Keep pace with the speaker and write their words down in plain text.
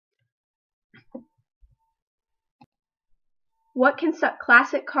What can suck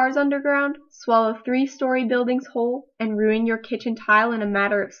classic cars underground, swallow 3-story buildings whole, and ruin your kitchen tile in a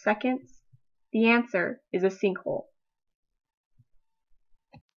matter of seconds? The answer is a sinkhole.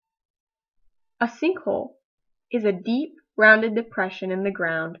 A sinkhole is a deep, rounded depression in the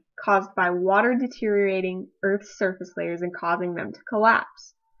ground caused by water deteriorating Earth's surface layers and causing them to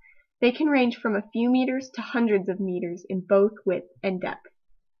collapse. They can range from a few meters to hundreds of meters in both width and depth.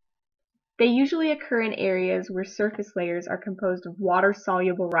 They usually occur in areas where surface layers are composed of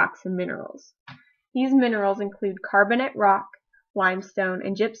water-soluble rocks and minerals. These minerals include carbonate rock, limestone,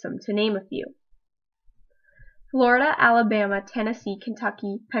 and gypsum, to name a few. Florida, Alabama, Tennessee,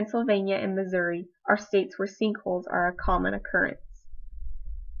 Kentucky, Pennsylvania, and Missouri are states where sinkholes are a common occurrence.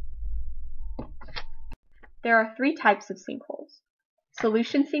 There are 3 types of sinkholes: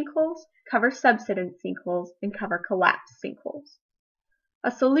 solution sinkholes, cover subsidence sinkholes, and cover collapse sinkholes.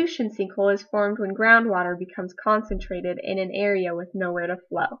 A solution sinkhole is formed when groundwater becomes concentrated in an area with nowhere to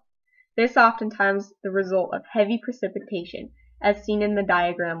flow. This oftentimes the result of heavy precipitation, as seen in the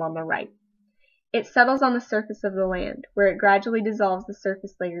diagram on the right. It settles on the surface of the land, where it gradually dissolves the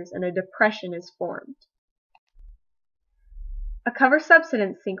surface layers and a depression is formed. A cover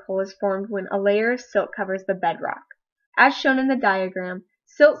subsidence sinkhole is formed when a layer of silt covers the bedrock. As shown in the diagram,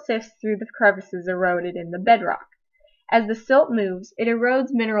 silt sifts through the crevices eroded in the bedrock. As the silt moves, it erodes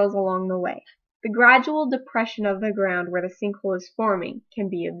minerals along the way. The gradual depression of the ground where the sinkhole is forming can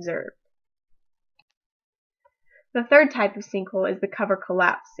be observed. The third type of sinkhole is the cover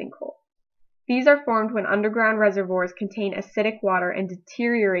collapse sinkhole. These are formed when underground reservoirs contain acidic water and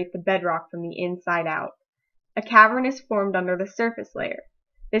deteriorate the bedrock from the inside out. A cavern is formed under the surface layer.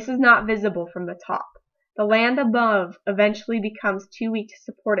 This is not visible from the top. The land above eventually becomes too weak to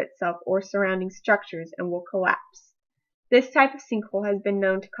support itself or surrounding structures and will collapse. This type of sinkhole has been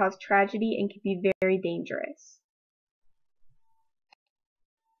known to cause tragedy and can be very dangerous.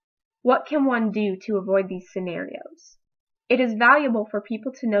 What can one do to avoid these scenarios? It is valuable for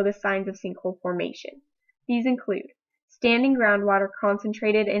people to know the signs of sinkhole formation. These include standing groundwater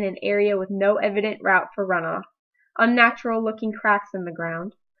concentrated in an area with no evident route for runoff, unnatural-looking cracks in the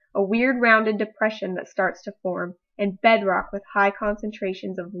ground, a weird rounded depression that starts to form, and bedrock with high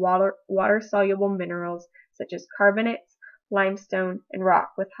concentrations of water-soluble minerals such as carbonates, limestone, and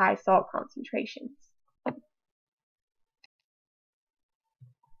rock with high salt concentrations.